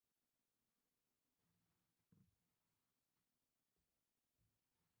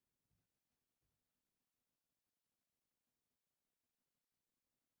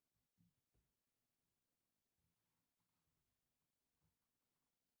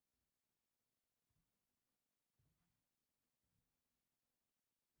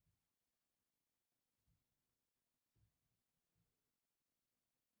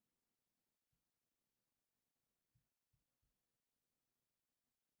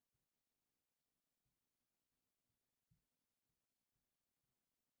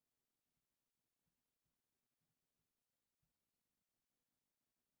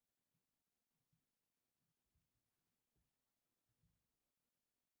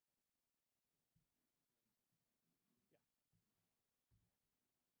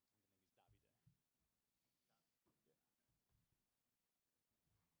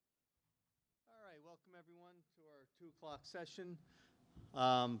our 2 o'clock session.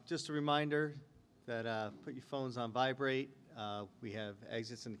 Just a reminder that put your phones on vibrate. We have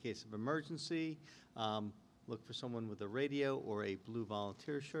exits in the case of emergency. Look for someone with a radio or a blue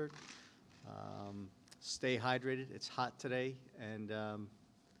volunteer shirt. Stay hydrated. It's hot today, and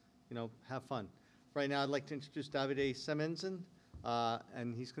have fun. Right now, I'd like to introduce Davide Semenzen,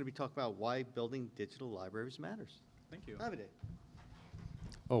 and he's going to be talking about why building digital libraries matters. Thank you. Davide.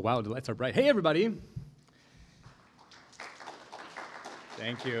 Oh, wow, the lights are bright. Hey, everybody.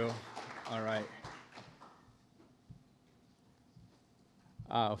 Thank you. All right.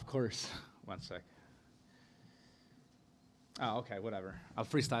 Of course. One sec. Oh, okay, whatever. I'll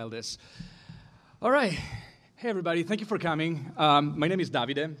freestyle this. All right. Hey, everybody. Thank you for coming. My name is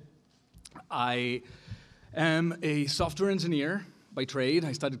Davide. I am a software engineer by trade.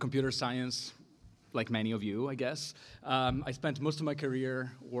 I studied computer science, like many of you, I guess. I spent most of my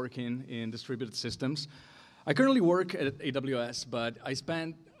career working in distributed systems. I currently work at AWS, but I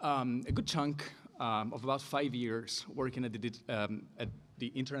spent a good chunk of about 5 years working at the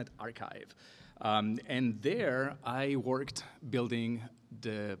Internet Archive. And there, I worked building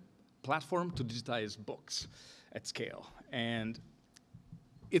the platform to digitize books at scale. And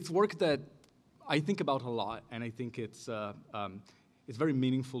it's work that I think about a lot, and I think it's very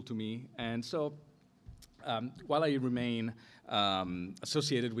meaningful to me. And so while I remain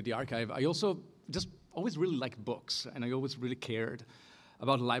associated with the archive, I also just always really liked books, and I always really cared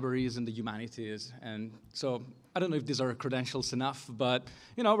about libraries and the humanities. And so I don't know if these are credentials enough, but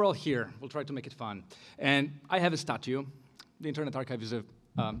we're all here. We'll try to make it fun. And I have a statue. The Internet Archive is a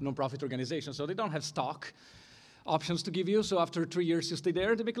non-profit organization, so they don't have stock options to give you. So after 3 years you stay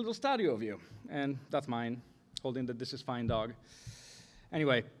there, they make a little statue of you. And that's mine, holding the "This is fine" dog.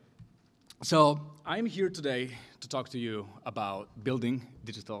 Anyway, so I'm here today to talk to you about building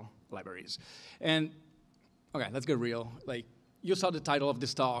digital libraries. And okay, let's get real. Like, you saw the title of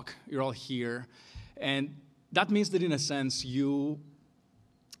this talk, you're all here, and that means that in a sense you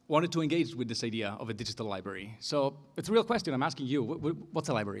wanted to engage with this idea of a digital library. So it's a real question I'm asking you. What's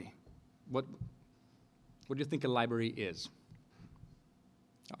a library? What do you think a library is?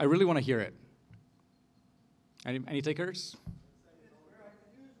 I really want to hear it. Any takers?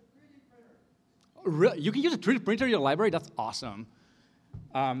 You can use a 3D printer in your library? That's awesome.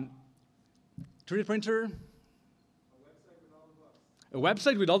 3D printer? A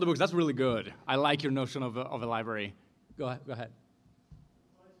website with all the books. That's really good. I like your notion of a library. Go ahead. A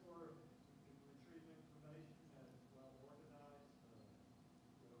place where you can retrieve information that is well organized,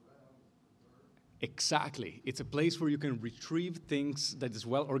 around, preserved. Exactly. It's a place where you can retrieve things that is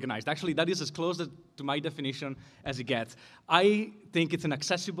well organized. Actually, that is as close to my definition as it gets. I think it's an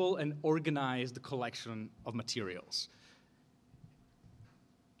accessible and organized collection of materials.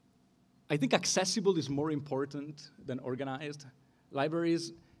 I think accessible is more important than organized.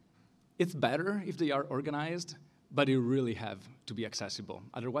 Libraries, it's better if they are organized, but they really have to be accessible.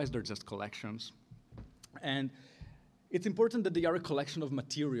 Otherwise, they're just collections. And it's important that they are a collection of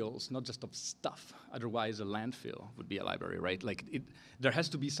materials, not just of stuff. Otherwise, a landfill would be a library, right? Like, there has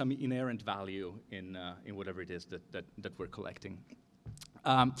to be some inherent value in whatever it is that we're collecting.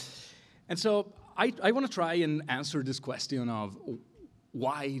 And so I want to try and answer this question of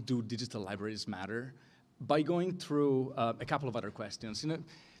why do digital libraries matter by going through a couple of other questions.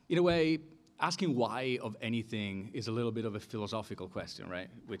 In a way, asking why of anything is a little bit of a philosophical question, right?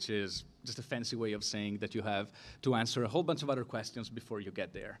 Which is just a fancy way of saying that you have to answer a whole bunch of other questions before you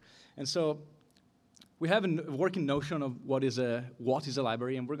get there. And so we have a working notion of what is a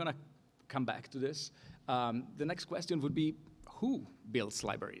library, and we're going to come back to this. The next question would be, who builds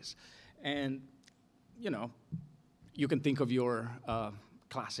libraries? And, you can think of your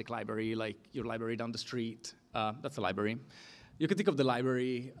classic library, like your library down the street. That's a library. You can think of the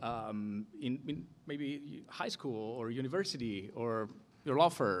library in maybe high school or university or your law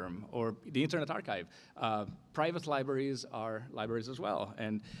firm or the Internet Archive. Private libraries are libraries as well.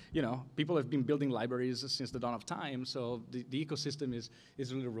 And people have been building libraries since the dawn of time, so the ecosystem is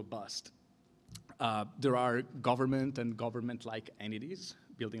really robust. There are government and government-like entities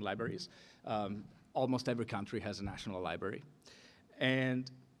building libraries. Almost every country has a national library.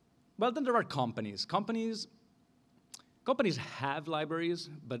 And, well, then there are companies. Companies have libraries,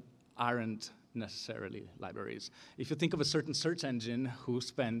 but aren't necessarily libraries. If you think of a certain search engine who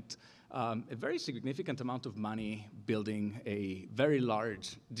spent a very significant amount of money building a very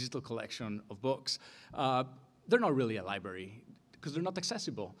large digital collection of books, they're not really a library because they're not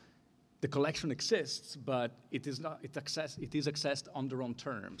accessible. The collection exists, but it is accessed on their own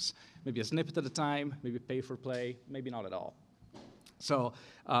terms. Maybe a snippet at a time, maybe pay for play, maybe not at all. So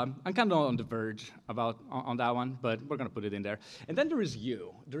I'm kind of on the verge on that one, but we're going to put it in there. And then there is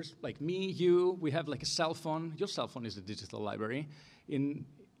you. There's like me, you. We have like a cell phone. Your cell phone is a digital library. In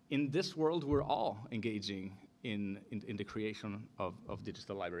this world, we're all engaging in the creation of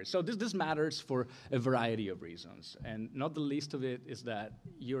digital libraries. So this matters for a variety of reasons. And not the least of it is that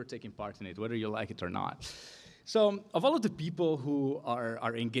you're taking part in it, whether you like it or not. So of all of the people who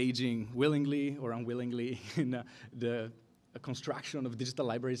are engaging willingly or unwillingly in the construction of digital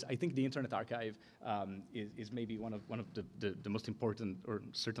libraries, I think the Internet Archive is maybe one of the most important or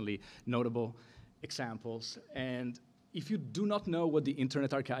certainly notable examples. And if you do not know what the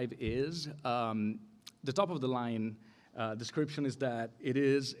Internet Archive is, the top of the line description is that it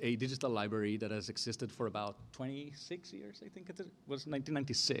is a digital library that has existed for about 26 years, I think it was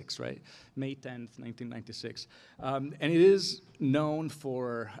 1996, right? May 10th, 1996. And it is known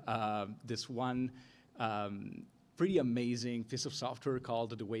for this one pretty amazing piece of software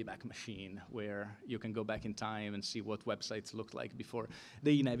called the Wayback Machine, where you can go back in time and see what websites looked like before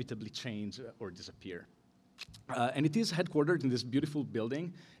they inevitably change or disappear. And it is headquartered in this beautiful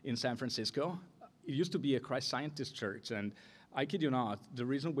building in San Francisco. It used to be a Christ Scientist church, and I kid you not, the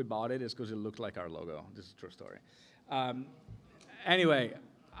reason we bought it is because it looked like our logo. This is a true story. Anyway,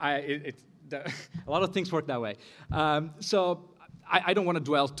 a lot of things work that way. So I don't want to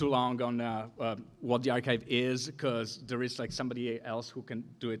dwell too long on what the archive is, because there is like somebody else who can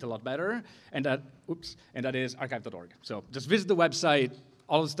do it a lot better, and that is archive.org. So just visit the website.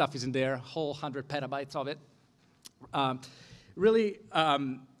 All the stuff is in there, whole 100 petabytes of it. Really,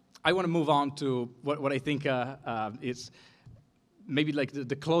 I want to move on to what I think is maybe like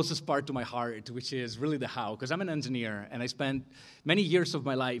the closest part to my heart, which is really the how, because I'm an engineer, and I spent many years of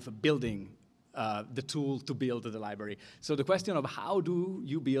my life building the tool to build the library. So the question of how do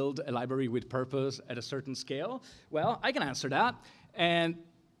you build a library with purpose at a certain scale? Well, I can answer that, and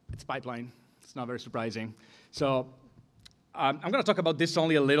it's pipeline. It's not very surprising. So I'm going to talk about this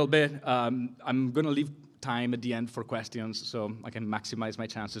only a little bit. I'm going to leave time at the end for questions, so I can maximize my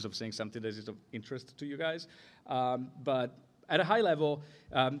chances of saying something that is of interest to you guys. But at a high level,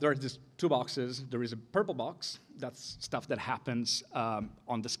 there are these two boxes. There is a purple box. That's stuff that happens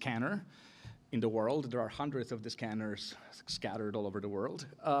on the scanner in the world. There are hundreds of the scanners scattered all over the world.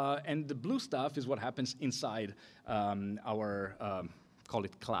 And the blue stuff is what happens inside our, call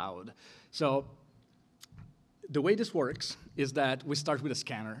it cloud. So the way this works is that we start with a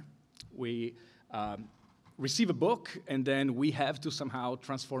scanner. We receive a book, and then we have to somehow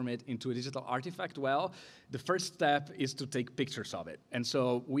transform it into a digital artifact. Well, the first step is to take pictures of it. And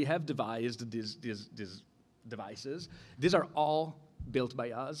so we have devised these devices. These are all built by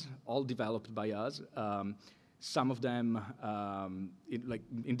us, all developed by us. Some of them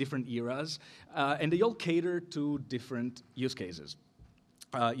in different eras, and they all cater to different use cases.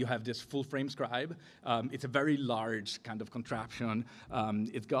 You have this full-frame scribe. It's a very large kind of contraption.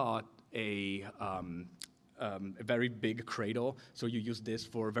 It's got a very big cradle, so you use this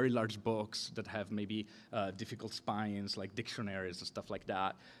for very large books that have maybe difficult spines, like dictionaries and stuff like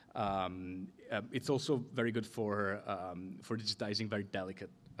that. It's also very good for digitizing very delicate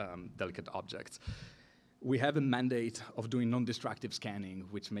objects. We have a mandate of doing non-destructive scanning,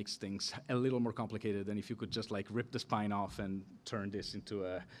 which makes things a little more complicated than if you could just like rip the spine off and turn this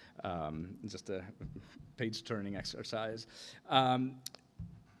into just a page-turning exercise.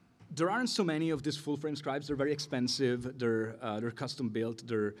 There aren't so many of these full-frame scribes. They're very expensive. They're custom-built.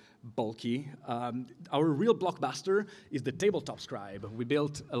 They're bulky. Our real blockbuster is the tabletop scribe. We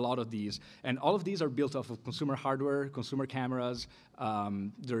built a lot of these, and all of these are built off of consumer hardware, consumer cameras.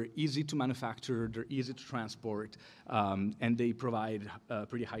 They're easy to manufacture. They're easy to transport, and they provide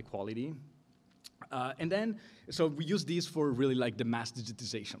pretty high quality. And then, so we use these for really like the mass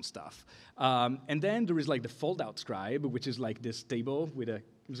digitization stuff. And then there is like the fold-out scribe, which is like this table with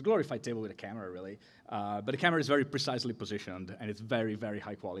it's a glorified table with a camera, really. But the camera is very precisely positioned, and it's very, very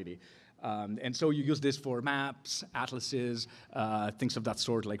high quality. And so you use this for maps, atlases, things of that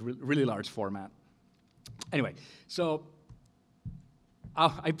sort, like really large format. Anyway, so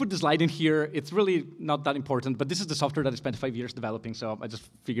I put the slide in here. It's really not that important, but this is the software that I spent 5 years developing, so I just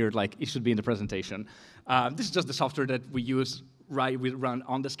figured like it should be in the presentation. This is just the software that we use, we run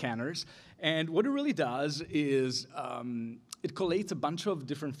on the scanners. And what it really does is it collates a bunch of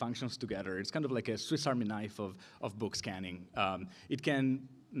different functions together. It's kind of like a Swiss Army knife of book scanning. It can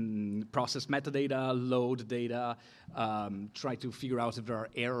process metadata, load data, try to figure out if there are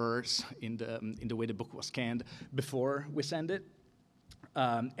errors in the way the book was scanned before we send it.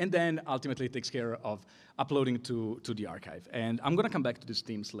 And then ultimately it takes care of uploading to the archive. And I'm going to come back to these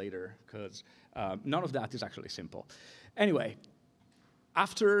themes later, because none of that is actually simple. Anyway,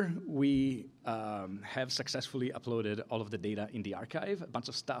 After we have successfully uploaded all of the data in the archive, a bunch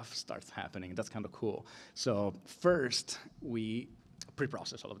of stuff starts happening. That's kind of cool. So first, we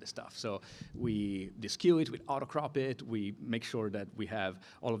pre-process all of this stuff. So we deskew it, we auto-crop it, we make sure that we have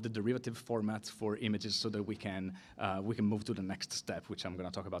all of the derivative formats for images so that we can move to the next step, which I'm going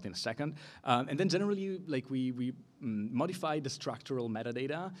to talk about in a second. And then generally, like we modify the structural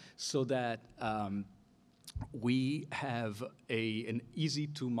metadata so that we have an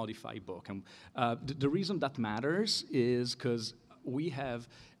easy-to-modify book. And the reason that matters is because we have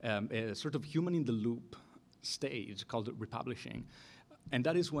a sort of human-in-the-loop stage called republishing. And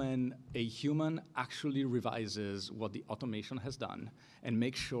that is when a human actually revises what the automation has done and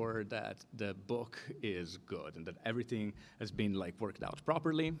makes sure that the book is good and that everything has been like worked out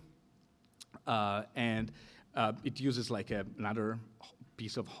properly. It uses like another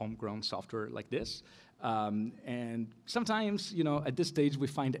piece of homegrown software like this. And sometimes, at this stage, we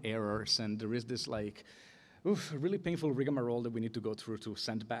find errors, and there is this like, really painful rigmarole that we need to go through to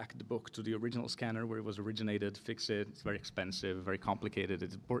send back the book to the original scanner where it was originated, fix it. It's very expensive, very complicated.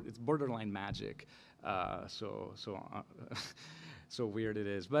 It's borderline magic. So weird it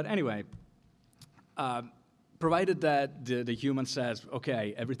is. But anyway, provided that the human says,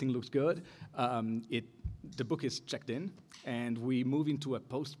 okay, everything looks good, the book is checked in, and we move into a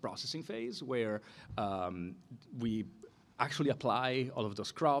post-processing phase where we actually apply all of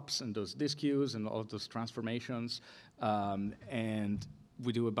those crops and those diskews and all of those transformations, and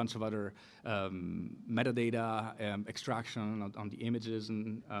we do a bunch of other metadata extraction on the images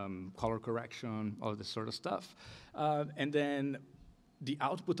and color correction, all of this sort of stuff. And then the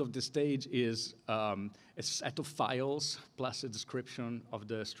output of this stage is a set of files plus a description of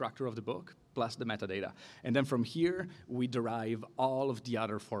the structure of the book plus the metadata. And then from here, we derive all of the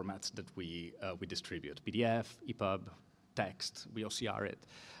other formats that we distribute: PDF, EPUB, text, we OCR it.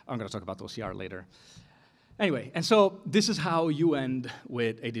 I'm going to talk about OCR later. Anyway, and so this is how you end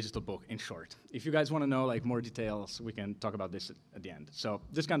with a digital book, in short. If you guys want to know like more details, we can talk about this at the end. So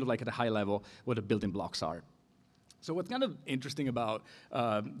this kind of like at a high level, what the building blocks are. So what's kind of interesting about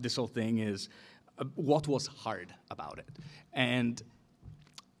this whole thing is what was hard about it. And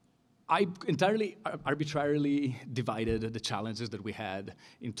I entirely arbitrarily divided the challenges that we had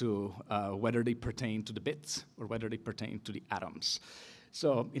into whether they pertain to the bits or whether they pertain to the atoms.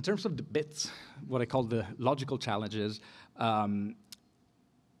 So in terms of the bits, what I call the logical challenges,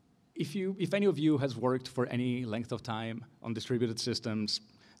 if any of you has worked for any length of time on distributed systems,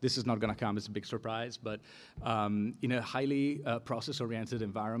 this is not going to come as a big surprise, but in a highly process-oriented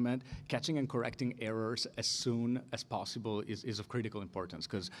environment, catching and correcting errors as soon as possible is of critical importance,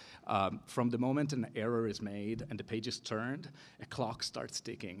 because from the moment an error is made and the page is turned, a clock starts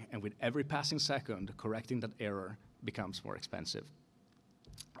ticking, and with every passing second, correcting that error becomes more expensive.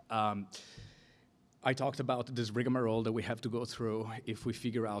 I talked about this rigmarole that we have to go through if we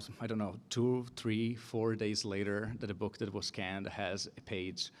figure out, I don't know, 2, 3, 4 days later that a book that was scanned has a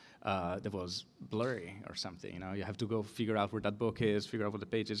page that was blurry or something. You have to go figure out where that book is, figure out what the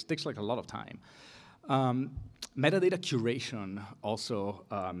page is. It takes like a lot of time. Metadata curation also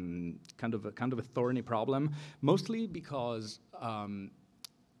kind of a thorny problem, mostly because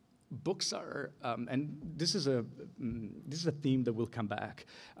books are, and this is a theme that will come back.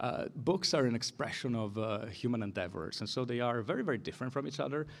 Books are an expression of human endeavors, and so they are very, very different from each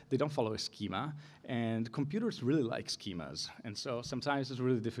other. They don't follow a schema, and computers really like schemas, and so sometimes it's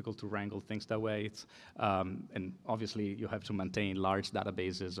really difficult to wrangle things that way. And obviously, you have to maintain large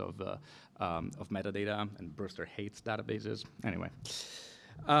databases of metadata, and Brewster hates databases. Anyway,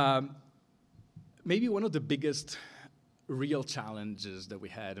 maybe one of the biggest real challenges that we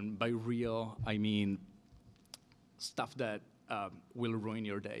had, and by real, I mean stuff that will ruin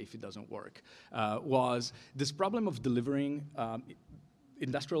your day if it doesn't work, was this problem of delivering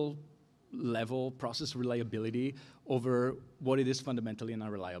industrial level process reliability over what it is fundamentally an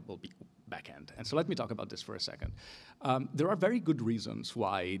unreliable backend. And so let me talk about this for a second. There are very good reasons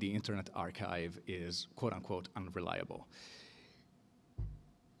why the Internet Archive is quote unquote unreliable.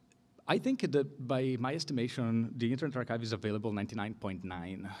 I think that by my estimation, the Internet Archive is available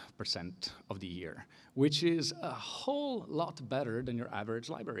 99.9% of the year, which is a whole lot better than your average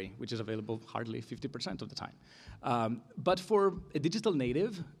library, which is available hardly 50% of the time. But for a digital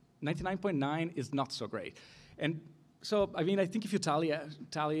native, 99.9 is not so great. And so, I mean, I think if you tally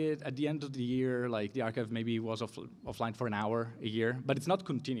it at the end of the year, like the archive maybe was offline for an hour a year, but it's not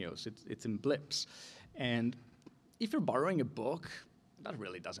continuous, it's in blips. And if you're borrowing a book, that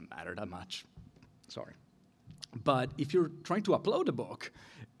really doesn't matter that much. Sorry. But if you're trying to upload a book,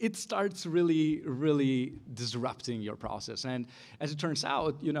 it starts really, really disrupting your process. And as it turns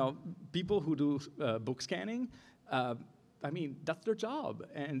out, people who do book scanning, I mean, that's their job.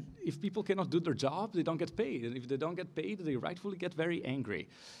 And if people cannot do their job, they don't get paid. And if they don't get paid, they rightfully get very angry.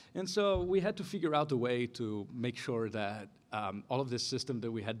 And so we had to figure out a way to make sure that all of this system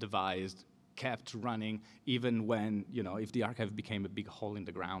that we had devised kept running, even when, if the archive became a big hole in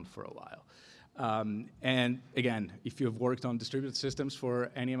the ground for a while. And again, if you've worked on distributed systems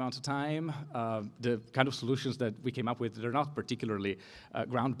for any amount of time, the kind of solutions that we came up with, they're not particularly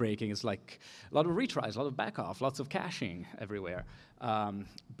groundbreaking. It's like a lot of retries, a lot of backoff, lots of caching everywhere.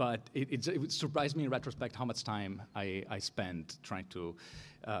 But it surprised me in retrospect how much time I spent trying to,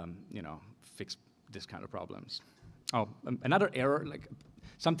 fix this kind of problems. Oh, another error,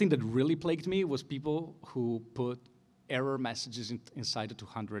 something that really plagued me was people who put error messages inside the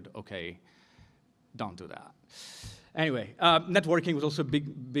 200 OK. Don't do that. Anyway, networking was also a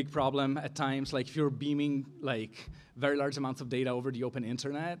big problem at times. Like if you're beaming very large amounts of data over the open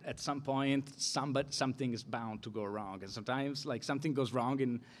internet, at some point something is bound to go wrong. And sometimes something goes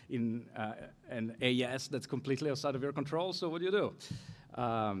wrong in an AES that's completely outside of your control. So what do?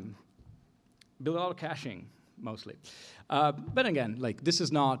 Build a lot of caching, mostly. But again, this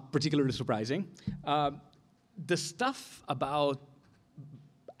is not particularly surprising. The stuff about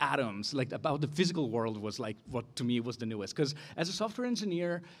atoms, about the physical world, was what to me was the newest. Because as a software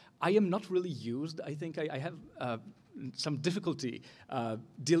engineer, I am not really used. I think I have some difficulty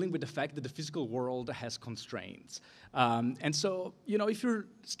dealing with the fact that the physical world has constraints. And so, if you're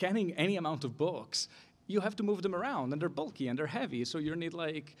scanning any amount of books, you have to move them around, and they're bulky and they're heavy. So you need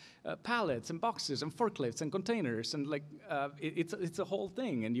pallets and boxes and forklifts and containers, and it's a whole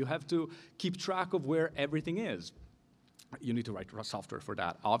thing. And you have to keep track of where everything is. You need to write software for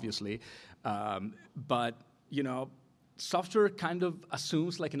that, obviously. But, software kind of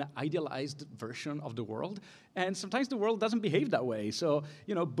assumes an idealized version of the world. And sometimes the world doesn't behave that way. So,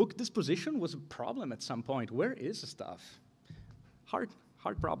 book disposition was a problem at some point. Where is the stuff? Hard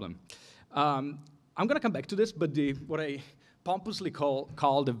problem. I'm going to come back to this, but what I pompously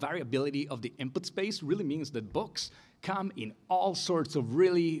call the variability of the input space really means that books come in all sorts of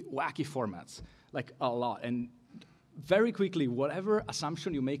really wacky formats, a lot. And very quickly, whatever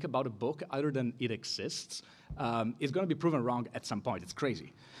assumption you make about a book, other than it exists, is going to be proven wrong at some point. It's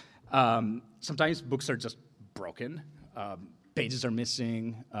crazy. Sometimes books are just broken. Pages are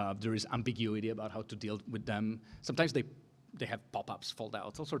missing. There is ambiguity about how to deal with them. Sometimes they have pop-ups,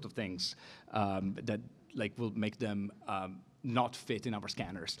 fold-outs, all sorts of things that will make them not fit in our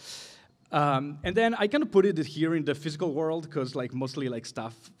scanners. And then I kind of put it here in the physical world because mostly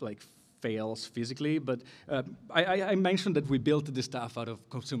stuff fails physically, but I mentioned that we built this stuff out of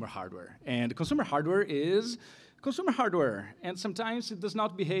consumer hardware. And consumer hardware is consumer hardware, and sometimes it does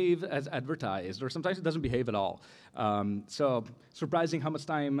not behave as advertised, or sometimes it doesn't behave at all. So surprising how much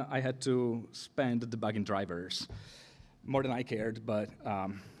time I had to spend debugging drivers. More than I cared, but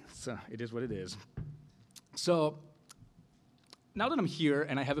so it is what it is. So now that I'm here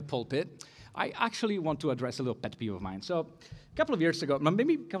and I have a pulpit, I actually want to address a little pet peeve of mine. So a couple of years ago,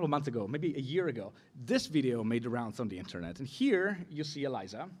 maybe a couple of months ago, maybe a year ago, this video made the rounds on the internet. And here you see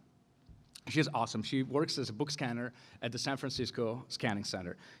Eliza. She's awesome. She works as a book scanner at the San Francisco Scanning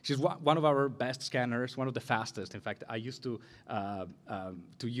Center. She's one of our best scanners, one of the fastest. In fact, I used to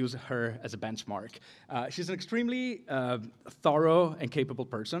use her as a benchmark. She's an extremely thorough and capable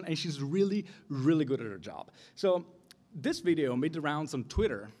person, and she's really, really good at her job. So this video made the rounds on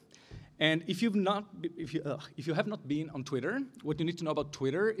Twitter. And if you have not been on Twitter, what you need to know about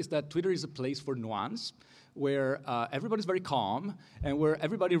Twitter is that Twitter is a place for nuance, where everybody's very calm, and where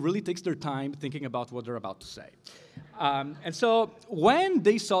everybody really takes their time thinking about what they're about to say. And so when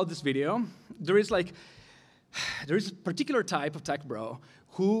they saw this video, there is a particular type of tech bro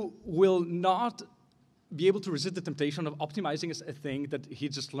who will not be able to resist the temptation of optimizing a thing that he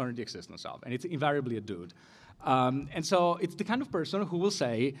just learned the existence of, and it's invariably a dude. And so it's the kind of person who will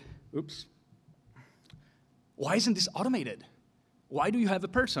say, oops, why isn't this automated? Why do you have a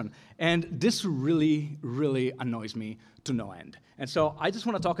person? And this really, really annoys me to no end. And so I just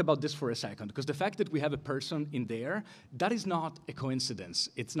want to talk about this for a second, because the fact that we have a person in there, that is not a coincidence.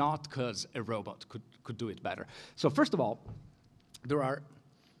 It's not because a robot could do it better. So first of all,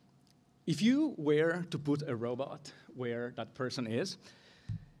 if you were to put a robot where that person is,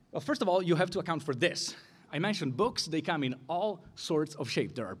 well, first of all, you have to account for this. I mentioned books, they come in all sorts of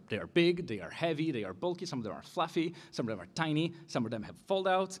shapes. They are big, they are heavy, they are bulky, some of them are fluffy, some of them are tiny, some of them have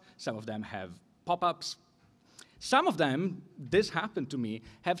fold-outs, some of them have pop-ups. Some of them, this happened to me,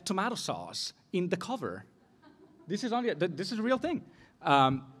 have tomato sauce in the cover. this is only this is a real thing.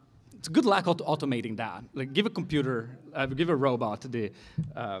 It's good luck automating that. Like, give a computer, give a robot the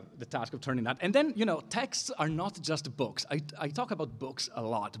task of turning that. And then, texts are not just books. I talk about books a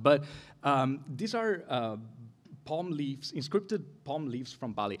lot, but these are palm leaves, inscripted palm leaves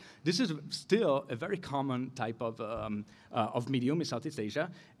from Bali. This is still a very common type of medium in Southeast Asia.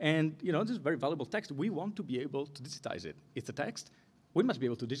 And, this is very valuable text. We want to be able to digitize it. It's a text. We must be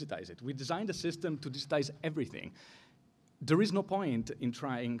able to digitize it. We designed a system to digitize everything. There is no point in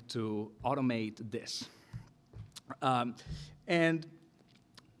trying to automate this. And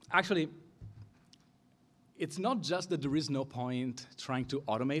actually, it's not just that there is no point trying to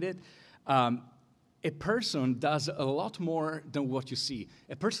automate it. A person does a lot more than what you see.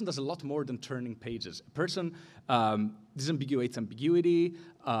 A person does a lot more than turning pages. A person disambiguates ambiguity.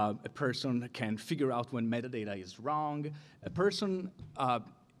 A person can figure out when metadata is wrong. A person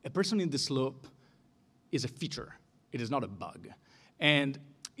in this loop is a feature. It is not a bug. And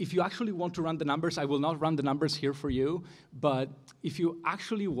if you actually want to run the numbers, I will not run the numbers here for you, but if you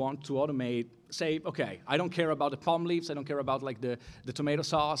actually want to automate, say, okay, I don't care about the palm leaves, I don't care about like the tomato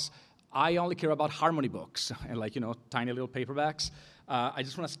sauce, I only care about harmony books and like, tiny little paperbacks. I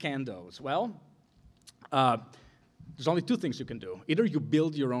just want to scan those. Well, there's only two things you can do. Either you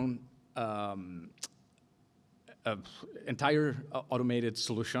build your own entire automated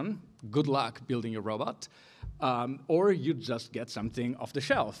solution. Good luck building your robot. Or you just get something off the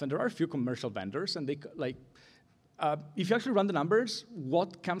shelf. And there are a few commercial vendors, and if you actually run the numbers,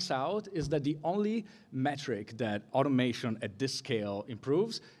 what comes out is that the only metric that automation at this scale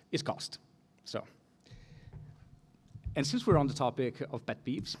improves is cost. So, and since we're on the topic of pet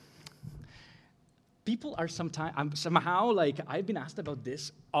peeves, people are somehow I've been asked about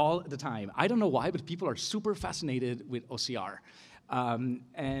this all the time. I don't know why, but people are super fascinated with OCR.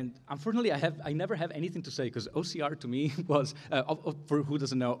 And unfortunately, I never have anything to say, because OCR to me was, for who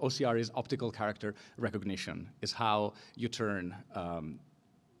doesn't know, OCR is optical character recognition, is how you turn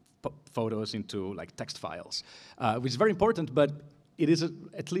photos into text files, which is very important, but it is,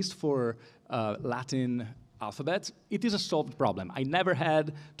 at least for Latin alphabet, it is a solved problem. I never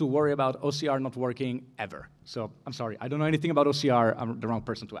had to worry about OCR not working ever. So I'm sorry, I don't know anything about OCR. I'm the wrong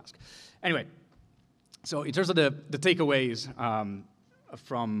person to ask. Anyway. So in terms of the takeaways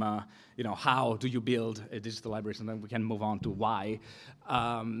from how do you build a digital library, and then we can move on to why.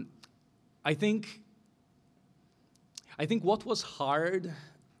 I think what was hard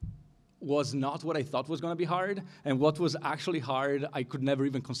was not what I thought was going to be hard, and what was actually hard I could never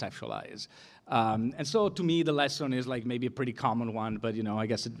even conceptualize. And so to me, the lesson is maybe a pretty common one, but I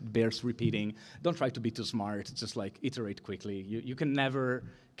guess it bears repeating. Don't try to be too smart. Just iterate quickly. You can never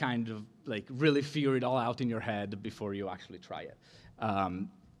kind of really figure it all out in your head before you actually try it.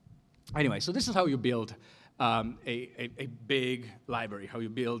 Anyway, so this is how you build a big library, how you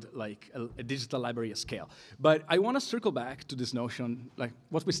build a digital library at scale. But I want to circle back to this notion,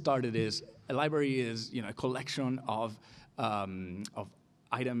 what we started is a library is a collection of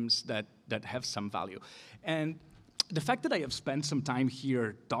items that have some value. And the fact that I have spent some time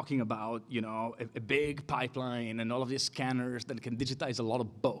here talking about a big pipeline and all of these scanners that can digitize a lot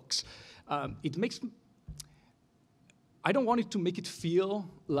of books, I don't want it to make it feel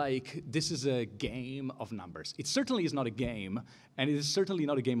like this is a game of numbers. It certainly is not a game, and it is certainly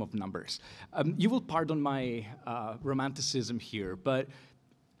not a game of numbers. You will pardon my romanticism here, but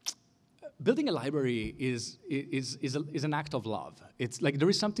building a library is an act of love. It's there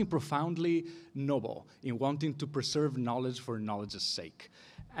is something profoundly noble in wanting to preserve knowledge for knowledge's sake.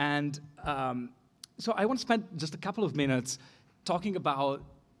 And so I want to spend just a couple of minutes talking about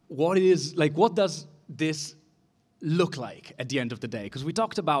what does this look like at the end of the day? Because we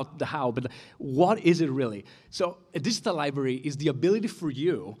talked about the how, but what is it really? So a digital library is the ability for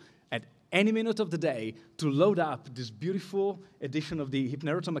you at any minute of the day to load up this beautiful edition of the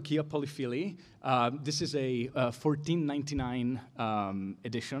Hypnerotomachia Polyphili. This is a $14.99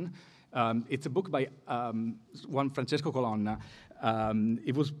 edition. It's a book by one Francesco Colonna.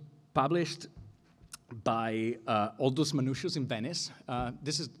 It was published by Aldous Manutius in Venice.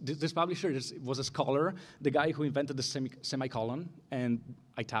 This publisher was a scholar, the guy who invented the semicolon and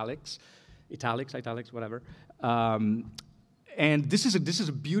italics, whatever. And this is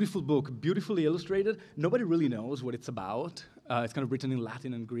a beautiful book, beautifully illustrated. Nobody really knows what it's about. It's kind of written in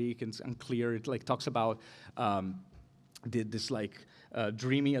Latin and Greek, and it's unclear. It talks about this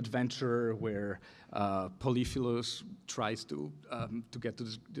dreamy adventure where Polyphilus tries to get to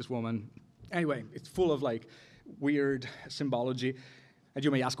this woman. Anyway, it's full of weird symbology. And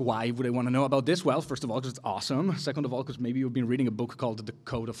you may ask, why would I want to know about this? Well, first of all, because it's awesome. Second of all, because maybe you've been reading a book called The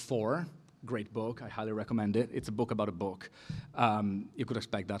Code of Four. great book. I highly recommend it. It's a book about a book. You could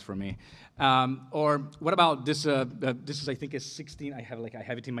expect that from me. Or what about this? This is, I think, a 16. I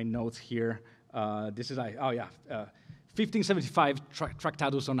have it in my notes here. This is 1575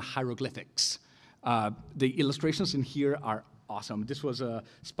 Tractatus on Hieroglyphics. The illustrations in here are awesome. This was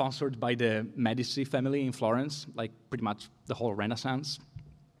sponsored by the Medici family in Florence, like pretty much the whole Renaissance.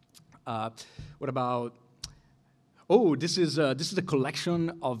 What about? Oh, this is a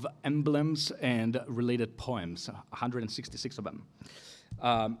collection of emblems and related poems, 166 of them.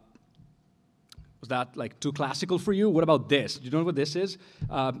 Was that like too classical for you? What about this? Do you know what this is?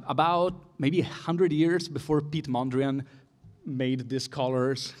 About maybe 100 years before Pete Mondrian made these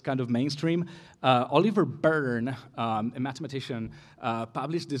colors kind of mainstream, Oliver Byrne, a mathematician,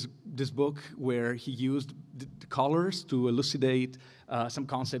 published this book where he used the colors to elucidate some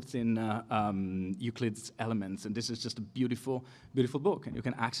concepts in Euclid's Elements, and this is just a beautiful, beautiful book, and you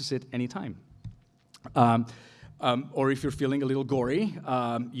can access it anytime. Or if you're feeling a little gory,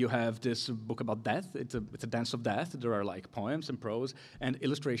 you have this book about death. It's a dance of death. There are like poems and prose and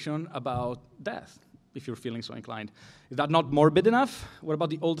illustration about death, if you're feeling so inclined. Is that not morbid enough? What about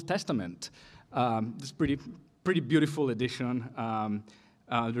the Old Testament? This pretty beautiful edition.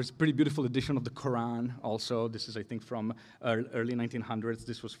 There's a pretty beautiful edition of the Quran also. This is, I think, from early 1900s.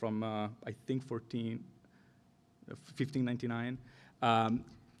 This was from, I think, 1599.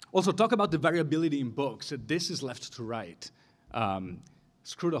 Also, talk about the variability in books. This is left to right.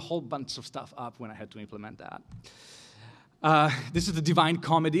 Screwed a whole bunch of stuff up when I had to implement that. This is the Divine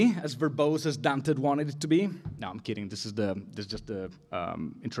Comedy, as verbose as Dante wanted it to be. No, I'm kidding. This is just the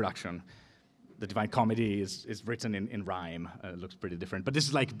introduction. The Divine Comedy is written in rhyme. It looks pretty different, but this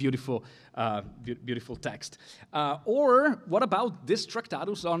is like beautiful, beautiful text. Or what about this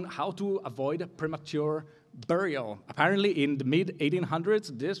Tractatus on how to avoid premature burial? Apparently, in the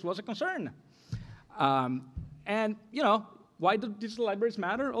mid-1800s, this was a concern. And you know, why do digital libraries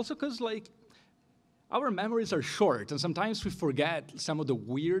matter? Also, because like our memories are short, and sometimes we forget some of the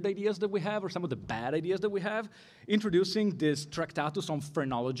weird ideas that we have or some of the bad ideas that we have. Introducing this Tractatus on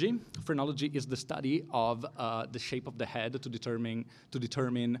phrenology. Phrenology is the study of the shape of the head to determine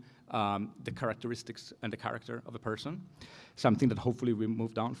the characteristics and the character of a person, something that hopefully we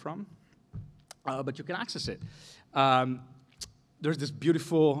moved on from. But you can access it. There's this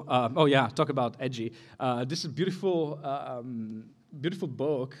beautiful, oh yeah, talk about edgy. This is beautiful, beautiful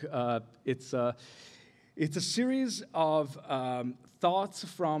book. It's a series of thoughts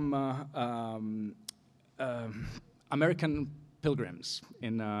from American pilgrims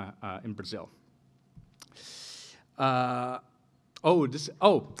in Brazil.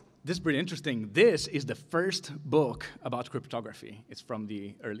 This is pretty interesting. This is the first book about cryptography. It's from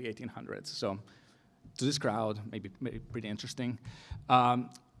the early 1800s. So to this crowd, maybe pretty interesting.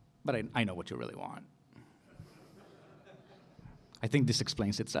 But I know what you really want. I think this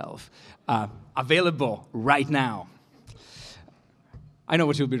explains itself. Available right now. I know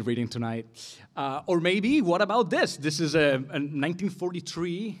what you'll be reading tonight. Or maybe, what about this? This is a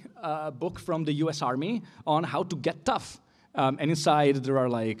 1943 book from the US Army on how to get tough. And inside there are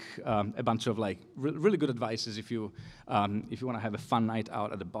like a bunch of like really good advices if you want to have a fun night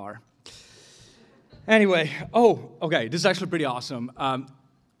out at the bar. Anyway, okay, this is actually pretty awesome.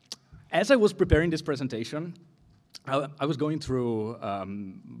 As I was preparing this presentation, I was going through a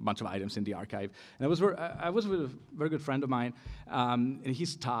bunch of items in the archive, and I was with a very good friend of mine, and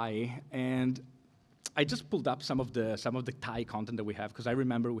he's Thai, and I just pulled up some of the Thai content that we have, because I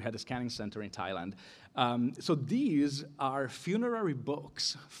remember we had a scanning center in Thailand. So these are funerary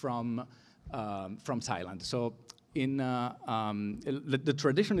books from Thailand. So the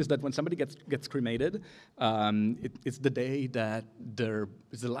tradition is that when somebody gets cremated, it's the day that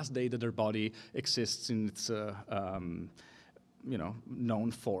it's the last day that their body exists in its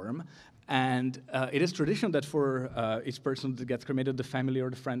known form. And it is tradition that for each person that gets cremated, the family or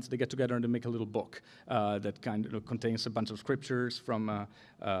the friends, they get together and they make a little book that kind of contains a bunch of scriptures from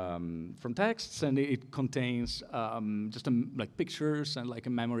texts, and it contains just like pictures and like a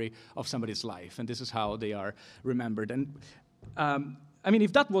memory of somebody's life. And this is how they are remembered. And I mean,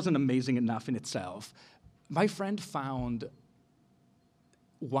 if that wasn't amazing enough in itself, my friend found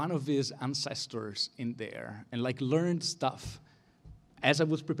one of his ancestors in there and like learned stuff as I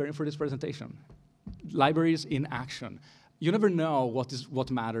was preparing for this presentation. Libraries in action. You never know what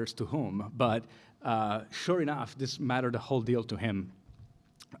matters to whom, but sure enough, this mattered a whole deal to him.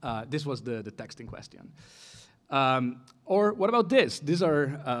 This was the text in question. Or what about this? These are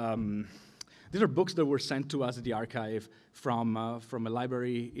books that were sent to us at the archive from a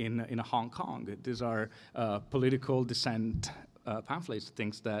library in Hong Kong. These are political dissent pamphlets,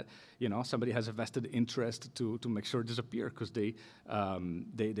 things that somebody has a vested interest to make sure disappear because they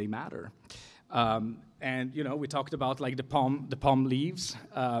matter. And we talked about like the palm leaves.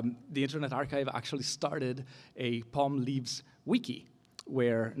 The Internet Archive actually started a palm leaves wiki,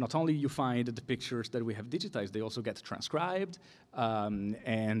 where not only you find the pictures that we have digitized, they also get transcribed,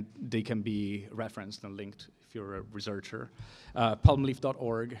 and they can be referenced and linked if you're a researcher.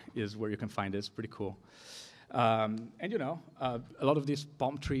 Palmleaf.org is where you can find it. It's pretty cool. And a lot of these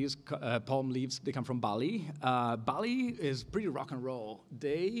palm trees, palm leaves, they come from Bali. Bali is pretty rock and roll.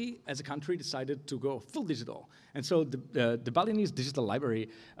 They, as a country, decided to go full digital. And so the Balinese digital library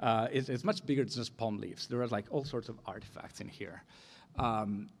is much bigger than just palm leaves. There are like all sorts of artifacts in here. A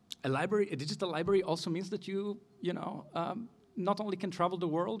digital library also means that you not only can travel the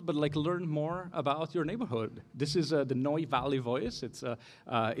world, but like learn more about your neighborhood. This is the Noi Valley Voice. It's a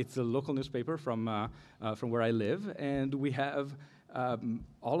local newspaper from where I live, and we have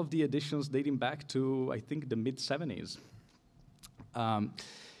all of the editions dating back to, I think, the mid-'70s.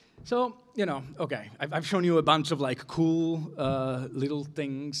 So, okay, I've shown you a bunch of like cool little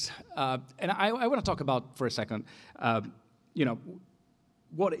things, and I want to talk about for a second,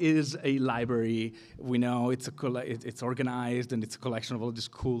 what is a library? We know it's organized and it's a collection of all these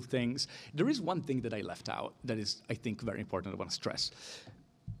cool things. There is one thing that I left out that is, I think, very important I want to stress.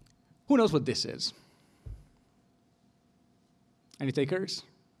 Who knows what this is? Any takers?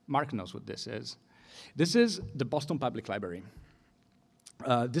 Mark knows what this is. This is the Boston Public Library.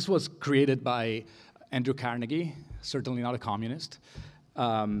 This was created by Andrew Carnegie, certainly not a communist.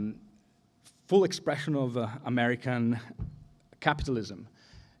 Full expression of American capitalism.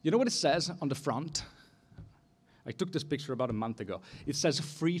 You know what it says on the front? I took this picture about a month ago. It says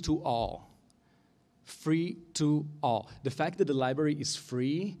free to all. Free to all. The fact that the library is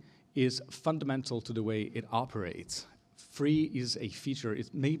free is fundamental to the way it operates. Free is a feature.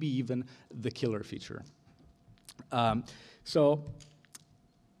 It's maybe even the killer feature. So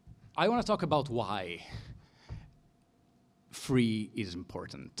I want to talk about why free is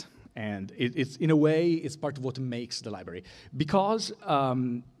important. And it's in a way, it's part of what makes the library. Because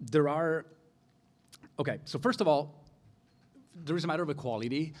there are, okay, so first of all, there is a matter of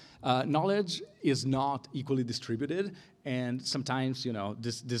equality. Knowledge is not equally distributed, and sometimes,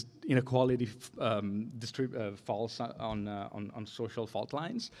 this inequality falls on social fault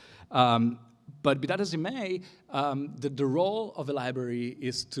lines. But be that as it may, the role of a library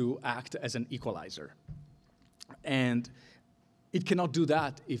is to act as an equalizer. And it cannot do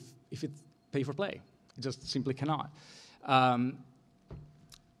that if it's pay for play. It just simply cannot. A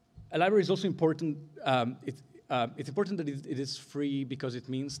library is also important. It's important that it is free because it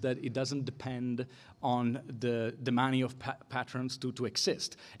means that it doesn't depend on the money of patrons to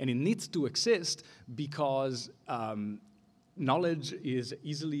exist. And it needs to exist because knowledge is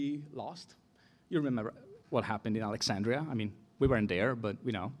easily lost. You remember what happened in Alexandria. I mean, we weren't there, but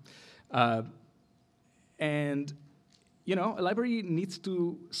we know. And a library needs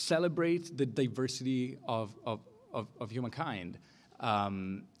to celebrate the diversity of humankind.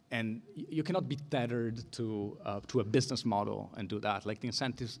 And you cannot be tethered to a business model and do that. Like the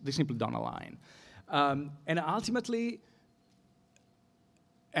incentives, they simply don't align. And ultimately,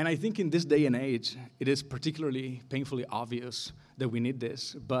 and I think in this day and age, it is particularly painfully obvious that we need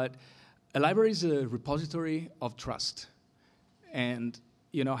this, but a library is a repository of trust. And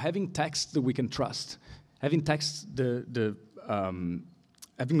having texts that we can trust, having texts, having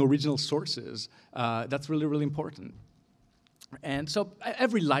original sources, that's really, really important. And so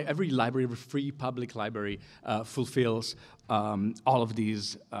every library, every free public library fulfills all of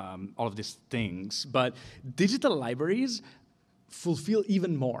these things. But digital libraries fulfill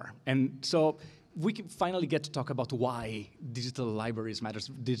even more. And so we can finally get to talk about why digital libraries matters,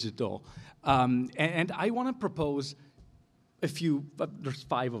 digital. And I want to propose a few, there's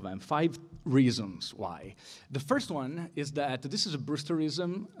 5 of them, 5 reasons why. The first one is that this is a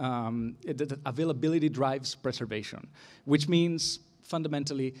Brewsterism, that availability drives preservation, which means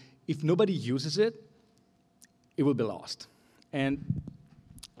fundamentally, if nobody uses it, it will be lost. And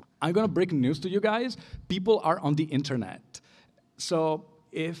I'm gonna break news to you guys, people are on the internet. So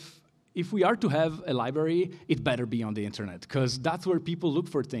if we are to have a library, it better be on the internet, because that's where people look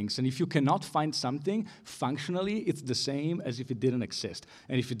for things. And if you cannot find something, functionally, it's the same as if it didn't exist.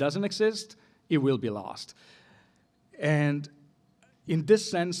 And if it doesn't exist, it will be lost. And in this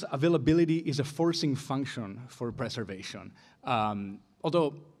sense, availability is a forcing function for preservation.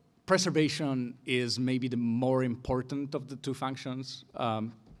 Although preservation is maybe the more important of the 2 functions,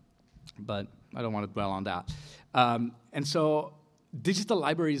 but I don't want to dwell on that. And so digital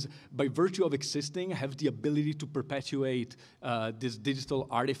libraries, by virtue of existing, have the ability to perpetuate these digital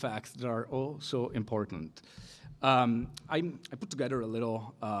artifacts that are all so important. I put together a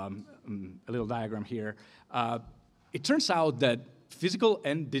little diagram here. It turns out that physical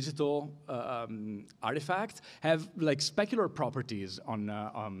and digital artifacts have like specular properties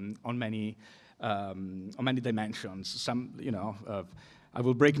on many dimensions. Some, I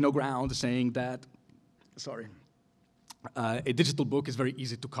will break no ground saying that. Sorry. A digital book is very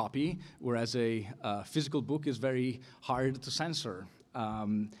easy to copy, whereas a physical book is very hard to censor.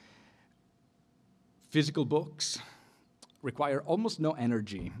 Physical books require almost no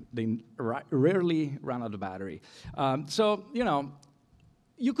energy. They rarely run out of battery. So,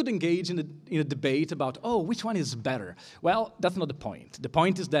 you could engage in a debate about, which one is better? Well, that's not the point. The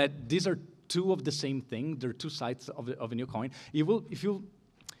point is that these are two of the same thing. They're two sides of a new coin.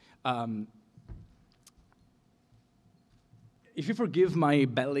 If you forgive my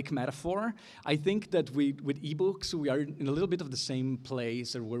bellic metaphor, I think that with ebooks, we are in a little bit of the same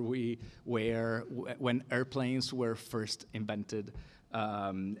place where we were when airplanes were first invented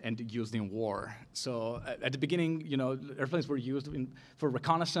and used in war. So at the beginning, airplanes were used for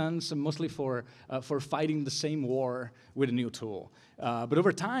reconnaissance and mostly for fighting the same war with a new tool. But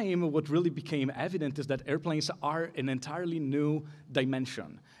over time, what really became evident is that airplanes are an entirely new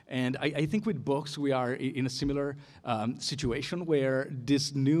dimension. And I think with books, we are in a similar situation where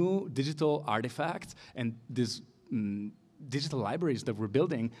this new digital artifact and this digital libraries that we're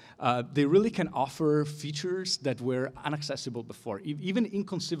building, they really can offer features that were inaccessible before, even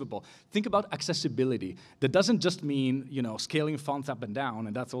inconceivable. Think about accessibility. That doesn't just mean scaling fonts up and down,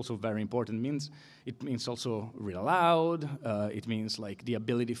 and that's also very important. It means also read aloud. It means like the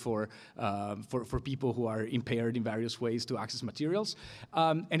ability for people who are impaired in various ways to access materials,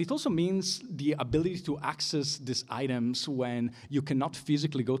 and it also means the ability to access these items when you cannot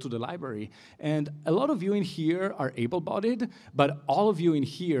physically go to the library. And a lot of you in here are able-bodied, but all of you in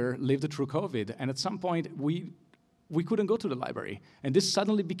here lived through COVID, and at some point we couldn't go to the library, and this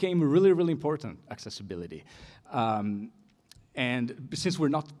suddenly became really, really important, accessibility. And since we're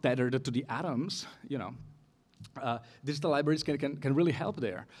not tethered to the atoms, digital libraries can really help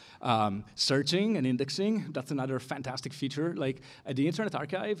there. Searching and indexing, that's another fantastic feature. Like at the Internet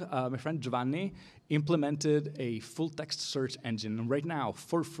Archive, my friend Giovanni implemented a full-text search engine. And right now,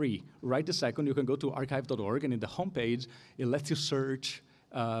 for free, right this second, you can go to archive.org, and in the homepage, it lets you search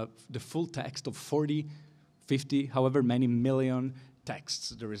the full text of 40, 50, however many million texts.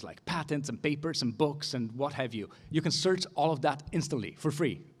 There is like patents and papers and books and what have you. You can search all of that instantly, for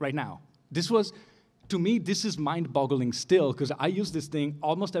free, right now. To me, this is mind-boggling still, because I use this thing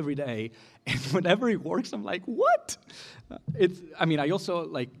almost every day, and whenever it works, I'm like, what? I also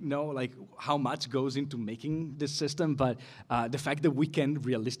know how much goes into making this system, but the fact that we can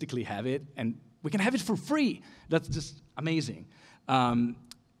realistically have it, and we can have it for free, that's just amazing. And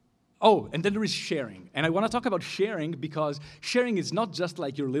then there is sharing. And I want to talk about sharing because sharing is not just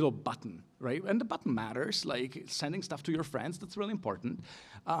like your little button, right? And the button matters, like sending stuff to your friends, that's really important.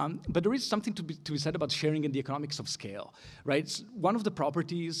 But there is something to be said about sharing in the economics of scale, right? One of the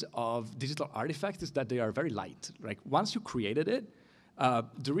properties of digital artifacts is that they are very light. Like once you created it,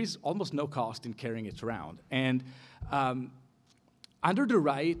 there is almost no cost in carrying it around. And under the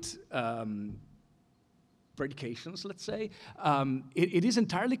right predications, let's say, it is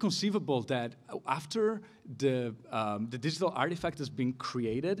entirely conceivable that after the digital artifact has been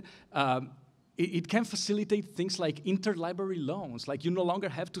created, it can facilitate things like interlibrary loans. Like you no longer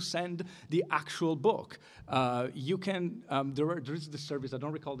have to send the actual book. You can, there is this service, I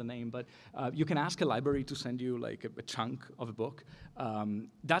don't recall the name, but you can ask a library to send you like a chunk of a book.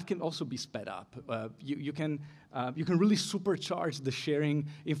 That can also be sped up. You can really supercharge the sharing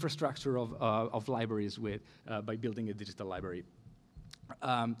infrastructure of libraries by building a digital library.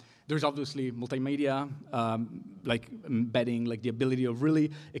 There's obviously multimedia, like embedding, like the ability of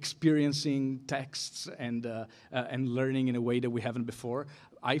really experiencing texts and learning in a way that we haven't before.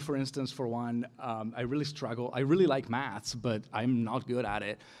 I, for instance, for one, I really struggle. I really like maths, but I'm not good at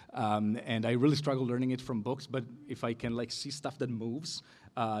it, and I really struggle learning it from books. But if I can like see stuff that moves,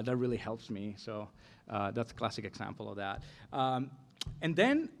 that really helps me. So that's a classic example of that. And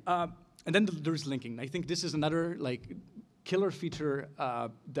then there's linking. I think this is another like killer feature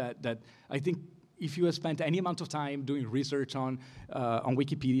that I think if you have spent any amount of time doing research on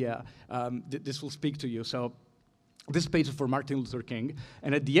Wikipedia, this will speak to you. So this page is for Martin Luther King,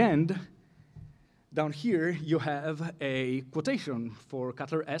 and at the end, down here, you have a quotation for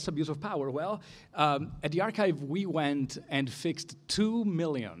Cutler S, abuse of power. Well, at the archive, we went and fixed 2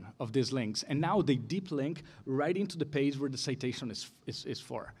 million of these links, and now they deep link right into the page where the citation is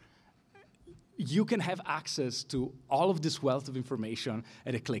for. You can have access to all of this wealth of information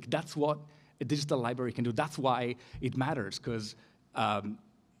at a click. That's what a digital library can do. That's why it matters, because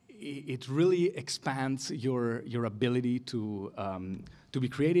it really expands your ability to be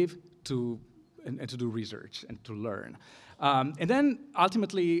creative, and to do research and to learn. And then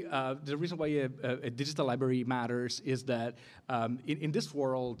ultimately, the reason why a digital library matters is that in this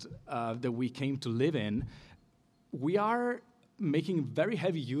world that we came to live in, we are making very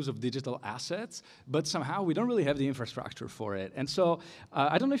heavy use of digital assets, but somehow we don't really have the infrastructure for it. And so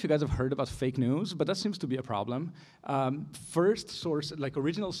I don't know if you guys have heard about fake news, but that seems to be a problem. First source, like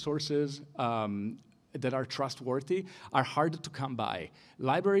original sources that are trustworthy are hard to come by.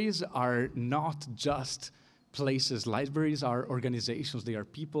 Libraries are not just places. Libraries are organizations. They are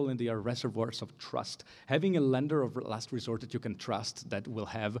people, and they are reservoirs of trust. Having a lender of last resort that you can trust that will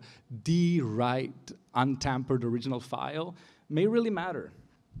have the right, untampered original file may really matter.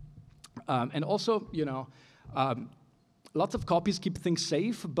 And also, lots of copies keep things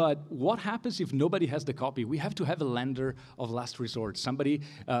safe, but what happens if nobody has the copy? We have to have a lender of last resort, somebody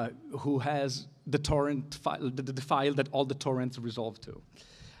who has the torrent file, the file that all the torrents resolve to.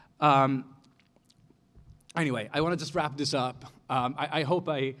 Anyway, I want to just wrap this up. I hope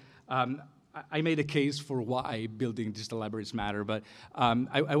I made a case for why building digital libraries matter, but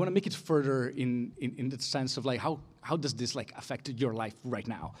I want to make it further in the sense of like how does this like affect your life right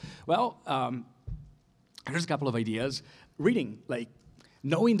now? Well, here's a couple of ideas. Reading, like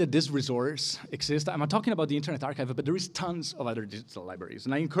knowing that this resource exists. I'm not talking about the Internet Archive, but there is tons of other digital libraries,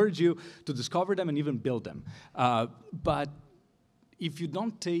 and I encourage you to discover them and even build them. But if you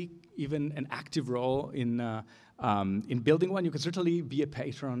don't take even an active role in building one, you can certainly be a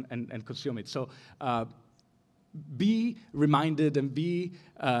patron and consume it. So be reminded and be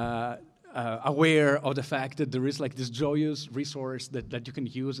aware of the fact that there is like this joyous resource that you can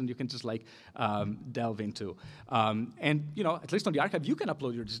use and you can just like delve into. And at least on the archive, you can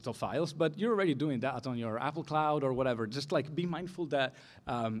upload your digital files, but you're already doing that on your Apple Cloud or whatever. Just like be mindful that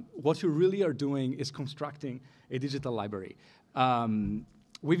what you really are doing is constructing a digital library.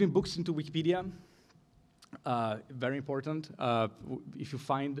 Weaving books into Wikipedia, very important. If you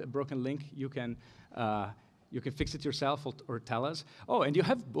find a broken link, you can fix it yourself or tell us. Oh, and you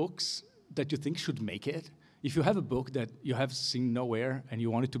have books that you think should make it. If you have a book that you have seen nowhere and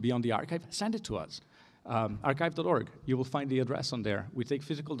you want it to be on the archive, send it to us. Archive.org. You will find the address on there. We take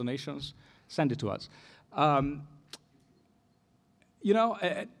physical donations. Send it to us.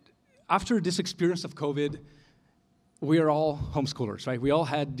 After this experience of COVID, we are all homeschoolers, right? We all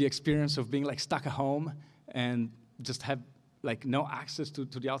had the experience of being like stuck at home and just have like no access to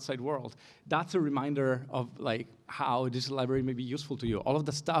the outside world. That's a reminder of like how a digital library may be useful to you. All of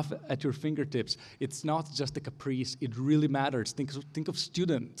the stuff at your fingertips, it's not just a caprice, it really matters. Think of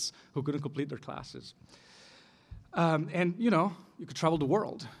students who couldn't complete their classes. And you could travel the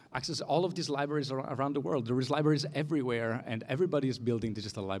world, access all of these libraries around the world. There is libraries everywhere, and everybody is building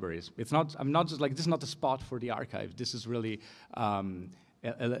digital libraries. I'm not just like, this is not a spot for the archive. This is really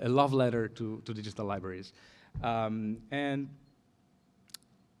a love letter to digital libraries. And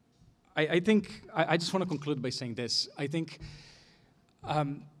I think, I just want to conclude by saying this. I think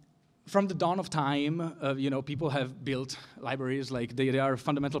from the dawn of time, people have built libraries. Like they are a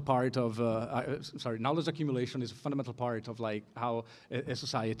fundamental part of, knowledge accumulation is a fundamental part of like how a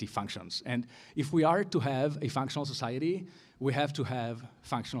society functions. And if we are to have a functional society, we have to have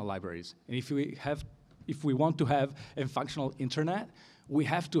functional libraries. And if we want to have a functional internet, we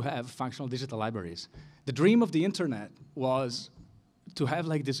have to have functional digital libraries. The dream of the internet was to have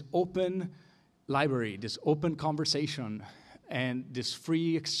like this open library, this open conversation, and this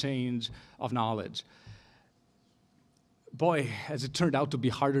free exchange of knowledge. Boy, has it turned out to be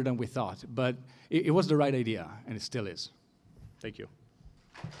harder than we thought, but it was the right idea, and it still is. Thank you.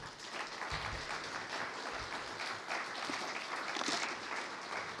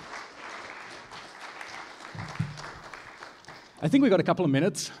 I think we got a couple of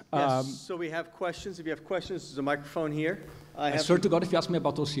minutes. Yes, so we have questions. If you have questions, there's a microphone here. I swear to God if you ask me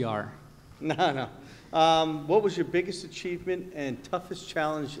about OCR. No. What was your biggest achievement and toughest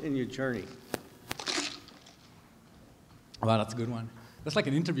challenge in your journey? Wow, that's a good one. That's like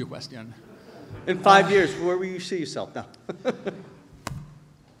an interview question. In 5 years, where will you see yourself now?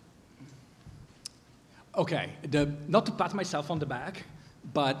 Okay, not to pat myself on the back,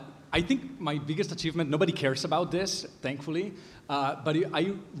 but I think my biggest achievement, nobody cares about this, thankfully, but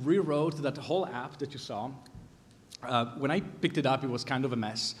I rewrote that whole app that you saw. When I picked it up, it was kind of a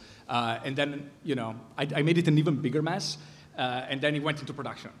mess. And then, I made it an even bigger mess, and then it went into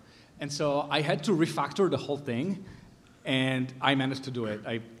production. And so I had to refactor the whole thing, and I managed to do it.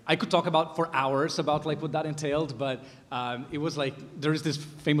 I could talk for hours about like what that entailed, but it was like, there is this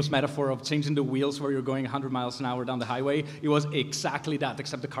famous metaphor of changing the wheels where you're going 100 miles an hour down the highway. It was exactly that,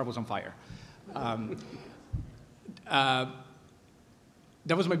 except the car was on fire.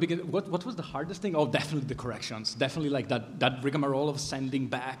 That was my biggest, what was the hardest thing? Oh, definitely the corrections. Definitely like that rigmarole of sending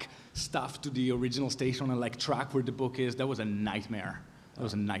back stuff to the original station and like track where the book is. That was a nightmare. That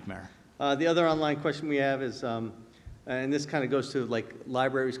was a nightmare. The other online question we have is, and this kind of goes to like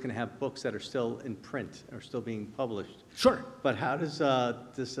libraries can have books that are still in print or still being published. Sure. But how does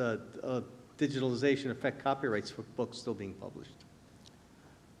this digitalization affect copyrights for books still being published?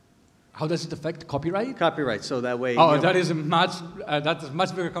 How does it affect copyright? Copyright, so that way. Oh, that is a much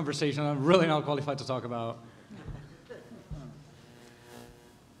bigger conversation. I'm really not qualified to talk about.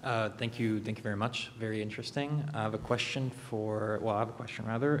 Thank you very much. Very interesting. I have a question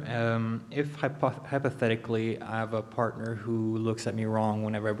rather. If hypothetically I have a partner who looks at me wrong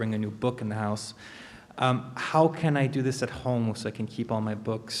whenever I bring a new book in the house, how can I do this at home so I can keep all my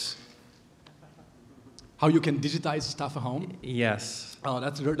books? How you can digitize stuff at home? Yes. Oh,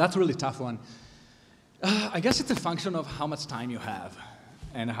 that's a really tough one. I guess it's a function of how much time you have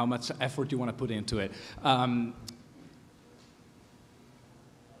and how much effort you want to put into it.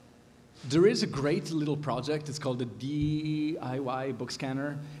 There is a great little project. It's called the DIY book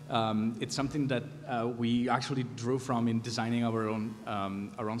scanner. It's something that we actually drew from in designing our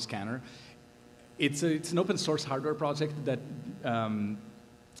own scanner. It's an open source hardware project that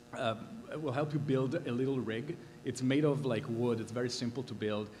will help you build a little rig. It's made of like wood. It's very simple to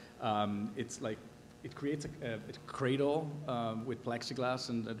build. It's like it creates a cradle with plexiglass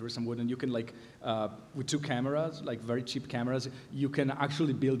and there is some wood, and you can like with 2 cameras, like very cheap cameras, you can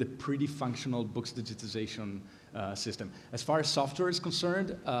actually build a pretty functional books digitization system. As far as software is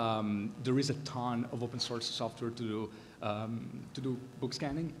concerned, there is a ton of open source software to do book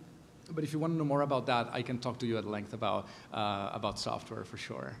scanning. But if you want to know more about that, I can talk to you at length about software for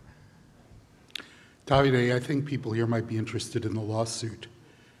sure. Davide, I think people here might be interested in the lawsuit.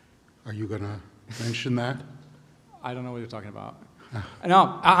 Are you going to mention that? I don't know what you're talking about.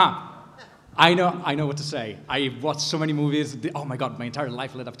 No, I know what to say. I watched so many movies. Oh my God, my entire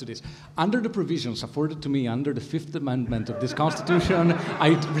life led up to this. Under the provisions afforded to me under the 5th Amendment of this Constitution,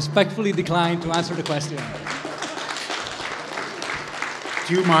 I respectfully decline to answer the question.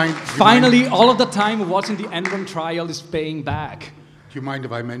 Do you mind? Finally, all of the time watching the Enron trial is paying back. Do you mind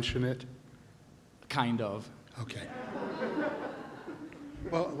if I mention it? Kind of. Okay.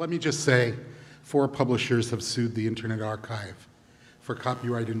 Well, let me just say, 4 publishers have sued the Internet Archive for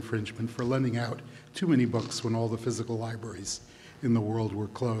copyright infringement for lending out too many books when all the physical libraries in the world were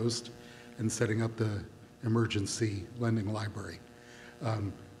closed and setting up the emergency lending library.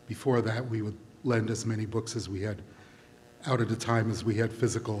 Before that, we would lend as many books as we had out at a time as we had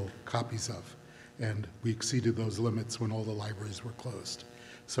physical copies of. And we exceeded those limits when all the libraries were closed.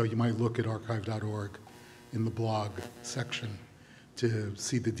 So you might look at archive.org in the blog section to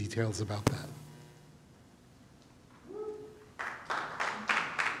see the details about that.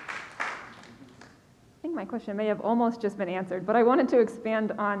 I think my question may have almost just been answered, but I wanted to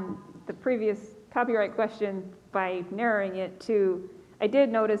expand on the previous copyright question by narrowing it to, I did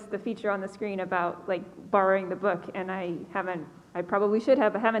notice the feature on the screen about like borrowing the book, and I probably should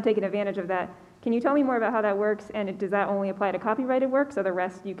have, but haven't taken advantage of that. Can you tell me more about how that works, and does that only apply to copyrighted works, or the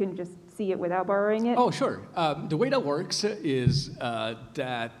rest you can just see it without borrowing it? Oh, sure. The way that works is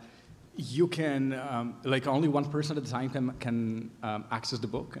that you can, like only one person at a time can access the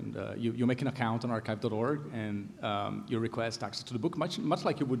book, and you make an account on archive.org, and you request access to the book, much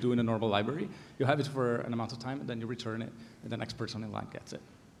like you would do in a normal library. You have it for an amount of time, and then you return it, and the next person in line gets it.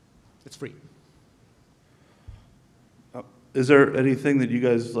 It's free. Is there anything that you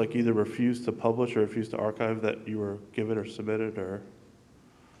guys like either refuse to publish or refuse to archive that you were given or submitted, or?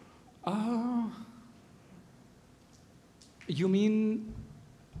 You mean,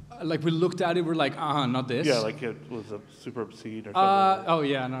 like we looked at it, we're like, not this? Yeah, like it was a super obscene or something. Oh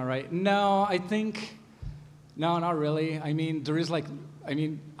yeah, no, right. No, I think, no, not really. I mean, there is like,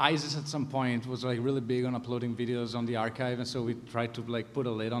 ISIS at some point was like really big on uploading videos on the archive, and so we tried to like put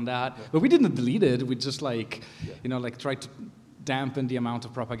a lid on that. Yeah. But we didn't delete it. We just like, like tried to dampen the amount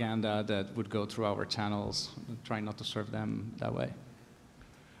of propaganda that would go through our channels, trying not to serve them that way.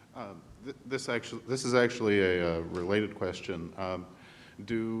 This is actually a related question.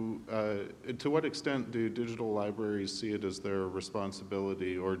 To what extent do digital libraries see it as their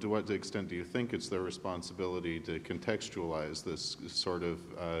responsibility, or to what extent do you think it's their responsibility to contextualize this sort of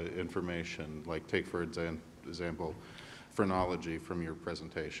information? Like take, for example, phrenology from your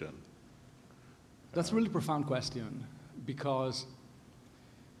presentation. That's a really profound question, because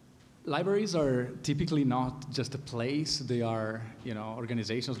libraries are typically not just a place. They are,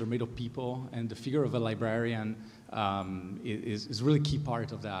 organizations. They're made of people, and the figure of a librarian is really key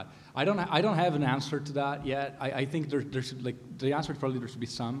part of that. I don't have an answer to that yet. I think there should, the answer is probably there should be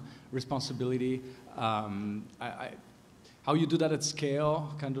some responsibility. How you do that at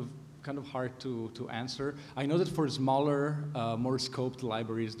scale, kind of hard to answer. I know that for smaller, more scoped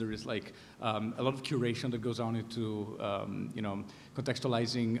libraries, there is a lot of curation that goes on into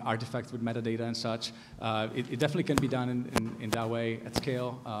contextualizing artifacts with metadata and such. It definitely can be done in that way at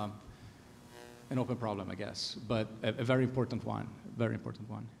scale. An open problem, I guess, but a very important one. Very important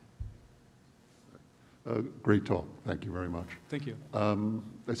one. Great talk. Thank you very much. Thank you.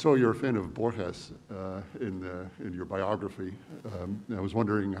 I saw you're a fan of Borges in your biography. I was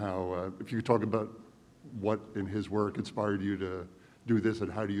wondering how, if you could talk about what in his work inspired you to do this,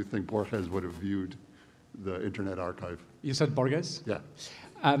 and how do you think Borges would have viewed the Internet Archive? You said Borges? Yeah.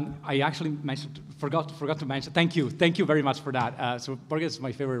 I actually forgot to mention. Thank you very much for that. So Borges is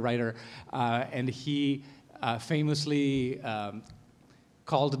my favorite writer, and he famously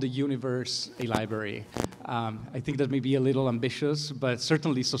called the universe a library. I think that may be a little ambitious, but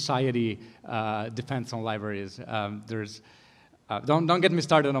certainly society depends on libraries. Don't get me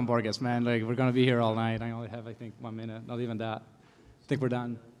started on Borges, man. We're gonna be here all night. I only have, I think, 1 minute. Not even that. I think we're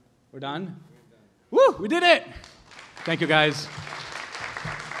done. We're done? Woo! We did it! Thank you, guys.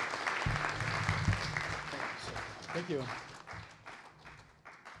 Thank you.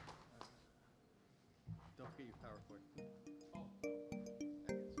 Don't forget your PowerPoint.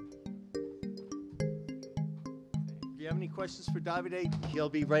 If you have any questions for Davide, he'll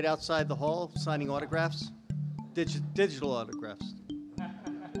be right outside the hall signing autographs, digital autographs.